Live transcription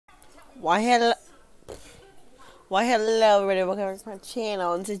Why hello, everybody, welcome to my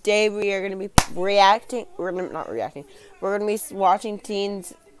channel, and today we are going to be reacting, we're going to be watching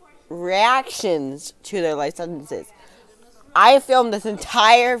teens' reactions to their life sentences. I filmed this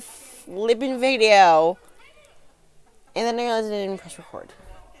entire flipping video, and then I realized I didn't press record.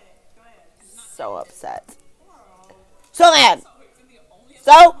 So upset. So mad!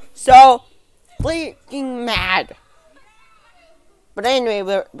 So freaking mad! But anyway,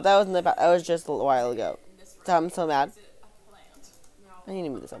 that was just a while ago. So I'm so mad. I need to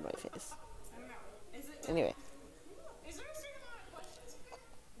move this on my face. Anyway. Or is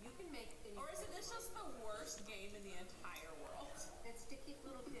it just the worst game in the entire world? It's to keep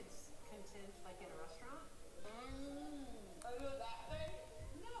little kids content, like in a restaurant. Are you that thing?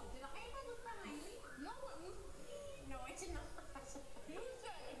 No. Did I ever look behind me? No. No, I did not. You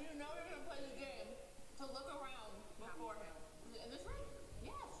said if you know you're gonna play the game, to look around before him. In this room?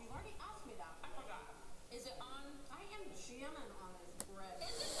 Yes, you already asked me that. I forgot. Is it on? I am jamming on his bread.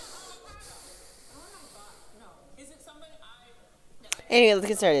 Is it the avocado? Oh my god, no. Is it something Anyway, let's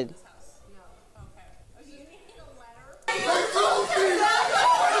get started.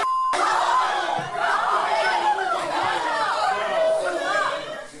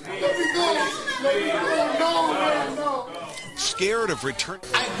 Scared of return.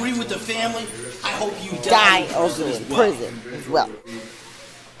 I agree with the family. I hope you Die also in prison as well.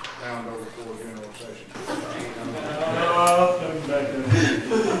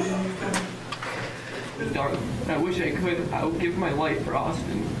 Darling, I wish I could. I would give my life for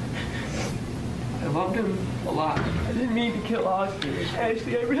Austin. I loved him a lot. I didn't mean to kill Austin.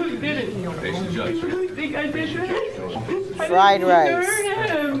 Actually, I really didn't. I really think I did. Fried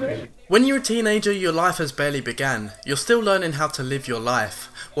rice. When you're a teenager, your life has barely begun. You're still learning how to live your life.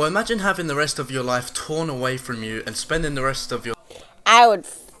 Well, imagine having the rest of your life torn away from you and spending the rest of your I would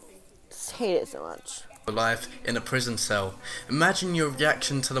hate it so much. life in a prison cell. Imagine your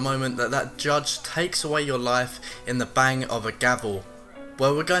reaction to the moment that judge takes away your life in the bang of a gavel.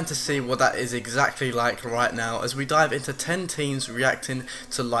 Well, we're going to see what that is exactly like right now as we dive into 10 teens reacting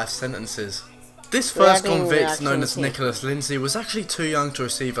to life sentences. This first convict, known as Nicholas Lindsay, was actually too young to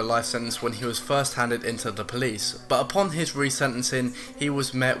receive a life sentence when he was first handed into the police, but upon his resentencing, he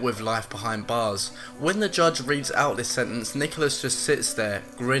was met with life behind bars. When the judge reads out this sentence, Nicholas just sits there,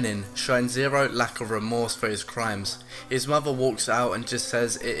 grinning, showing zero lack of remorse for his crimes. His mother walks out and just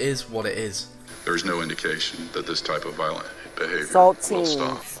says it is what it is. There's no indication that this type of violent behavior will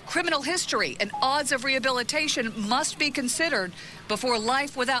stop. Criminal history and odds of rehabilitation must be considered before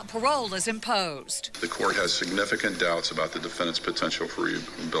life without parole is imposed. The court has significant doubts about the defendant's potential for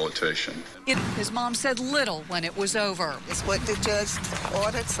rehabilitation. His mom said little when it was over. It's what the judge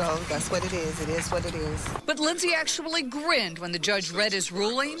ordered, so that's what it is. It is what it is. But Lindsay actually grinned when the judge read his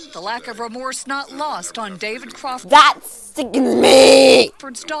ruling. The lack of remorse not lost on David Crawford. That sickens me!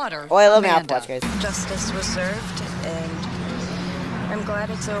 Ford's daughter. Oh, I love Apple Watch, guys. Justice was served, and I'm glad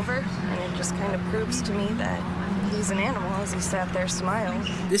it's over, and it just kind of proves to me that he's an animal as he sat there smiling.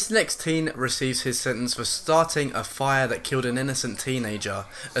 This next teen receives his sentence for starting a fire that killed an innocent teenager,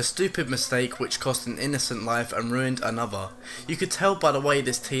 a stupid mistake which cost an innocent life and ruined another. You could tell by the way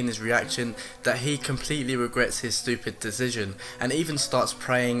this teen is reacting that he completely regrets his stupid decision and even starts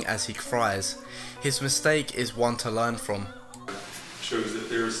praying as he cries. His mistake is one to learn from. Shows that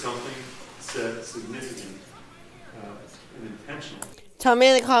there is something said significant and intentional. Tell me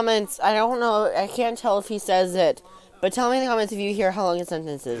in the comments, I don't know, I can't tell if he says it, but tell me in the comments if you hear how long his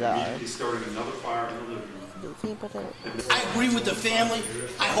sentences are. He's starting another fire in the living room. I agree with the family.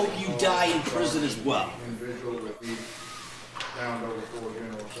 I hope you die in prison as well.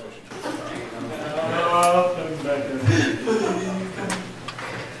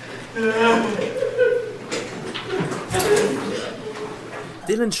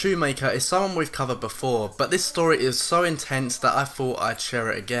 Dylan Shoemaker is someone we've covered before, but this story is so intense that I thought I'd share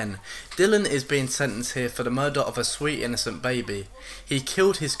it again. Dylan is being sentenced here for the murder of a sweet innocent baby. He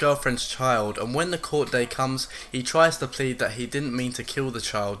killed his girlfriend's child, and when the court day comes, he tries to plead that he didn't mean to kill the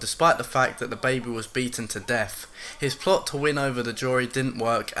child, despite the fact that the baby was beaten to death. His plot to win over the jury didn't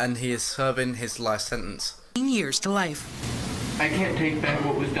work, and he is serving his life sentence. 10 years to life. I can't take back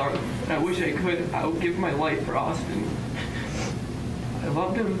what was done. I wish I could. I would give my life for Austin. I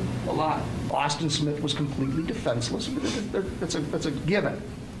loved him a lot. Austin Smith was completely defenseless. That's a given.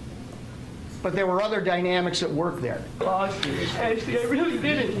 But there were other dynamics at work there. Austin, actually, I really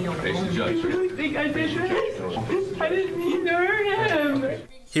didn't. I really think I did. I didn't mean to hurt him.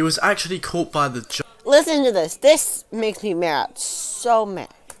 He was actually caught by the Listen to this. This makes me mad. So mad.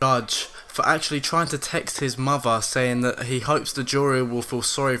 judge for actually trying to text his mother saying that he hopes the jury will feel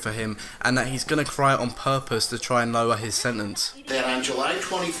sorry for him and that he's going to cry on purpose to try and lower his sentence. That on July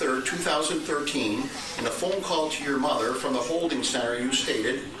 23, 2013, in a phone call to your mother from the holding center, you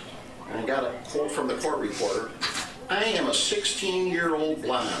stated, and I got a quote from the court reporter, "I am a 16-year-old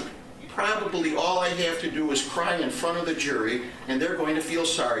blonde. Probably all I have to do is cry in front of the jury and they're going to feel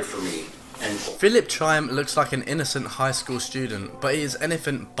sorry for me." Philip Chaim looks like an innocent high school student, but he is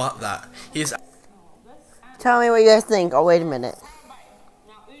anything but that. He is... Tell me what you guys think. Oh, wait a minute.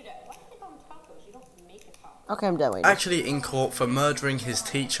 Okay, I'm done waiting. Actually in court for murdering his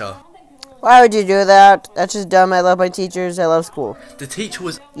teacher. Why would you do that? That's just dumb. I love my teachers. I love school. The teacher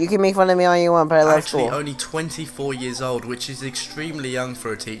was... You can make fun of me all you want, but I love school. Actually only 24 years old, which is extremely young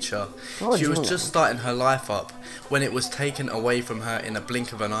for a teacher. Oh, she was just starting her life up when it was taken away from her in a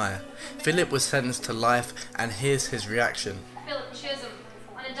blink of an eye. Philip was sentenced to life, and here's his reaction.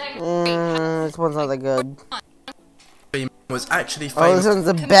 This one's not that good. Was actually famous. Oh, this one's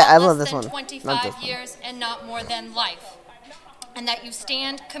the best. I love this one. 25 years and not more than life. And that you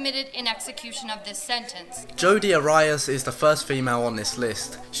stand committed in execution of this sentence. Jodi Arias is the first female on this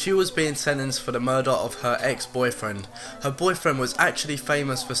list. She was being sentenced for the murder of her ex-boyfriend. Her boyfriend was actually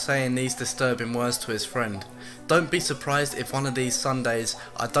famous for saying these disturbing words to his friend. "Don't be surprised if one of these Sundays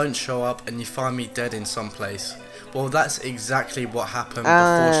I don't show up and you find me dead in some place." Well, that's exactly what happened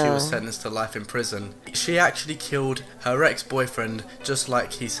before she was sentenced to life in prison. She actually killed her ex-boyfriend just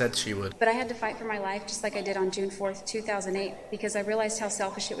like he said she would. But I had to fight for my life just like I did on June 4th, 2008, because I realized how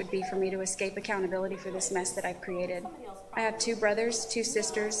selfish it would be for me to escape accountability for this mess that I've created. I have 2 brothers, 2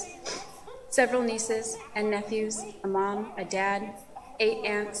 sisters, several nieces and nephews, a mom, a dad, 8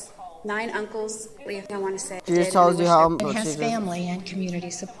 aunts, 9 uncles. I want to say She just tells you how it has family and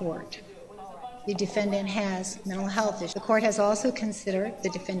community support. The defendant has mental health issues. The court has also considered the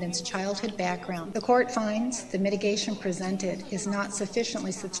defendant's childhood background. The court finds the mitigation presented is not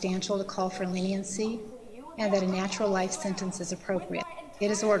sufficiently substantial to call for leniency and that a natural life sentence is appropriate.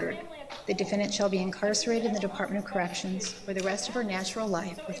 It is ordered the defendant shall be incarcerated in the Department of Corrections for the rest of her natural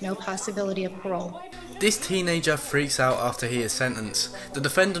life with no possibility of parole. This teenager freaks out after he is sentenced. The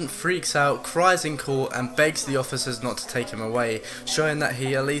defendant freaks out, cries in court and begs the officers not to take him away, showing that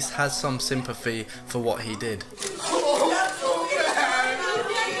he at least has some sympathy for what he did.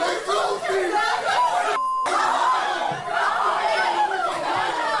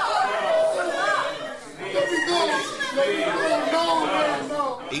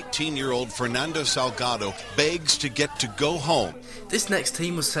 18-year-old Fernando Salgado begs to get to go home. This next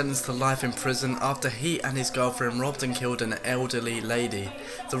teen was sentenced to life in prison after he and his girlfriend robbed and killed an elderly lady.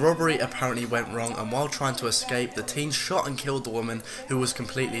 The robbery apparently went wrong, and while trying to escape, the teen shot and killed the woman, who was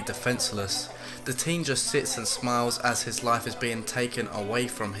completely defenseless. The teen just sits and smiles as his life is being taken away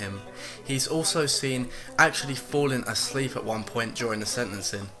from him. He's also seen actually falling asleep at one point during the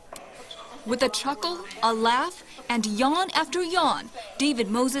sentencing. With a chuckle, a laugh, and yawn after yawn, David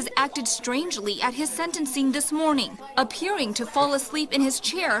Moses acted strangely at his sentencing this morning, appearing to fall asleep in his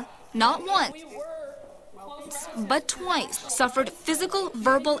chair not once, but twice. Suffered physical,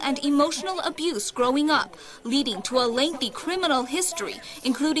 verbal, and emotional abuse growing up, leading to a lengthy criminal history,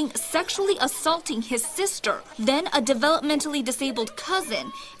 including sexually assaulting his sister, then a developmentally disabled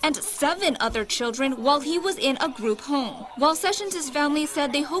cousin, and 7 other children while he was in a group home. While Sessions' family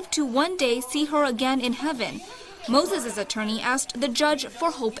said they hope to one day see her again in heaven, Moses' attorney asked the judge for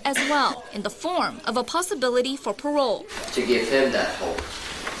hope as well, in the form of a possibility for parole. To give him that hope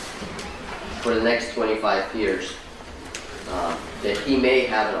for the next 25 years, that he may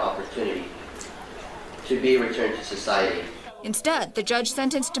have an opportunity to be returned to society. Instead, the judge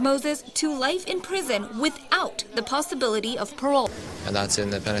sentenced Moses to life in prison without the possibility of parole. And that's in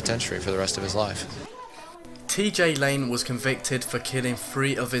the penitentiary for the rest of his life. TJ Lane was convicted for killing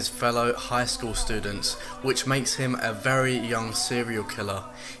 3 of his fellow high school students, which makes him a very young serial killer.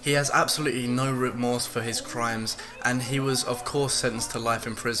 He has absolutely no remorse for his crimes, and he was of course sentenced to life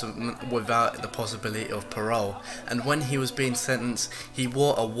imprisonment without the possibility of parole. And when he was being sentenced, he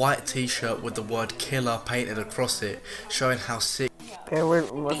wore a white t-shirt with the word killer painted across it, showing how sick.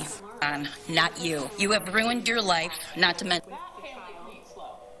 Not you. You have ruined your life, not to mention.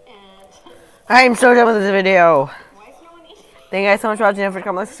 I am so done with this video. Thank you guys so much for watching. Don't forget to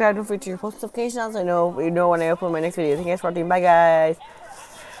comment, like, subscribe, and feature your post notifications. I know you know when I upload my next video. Thank you guys for watching. Bye, guys.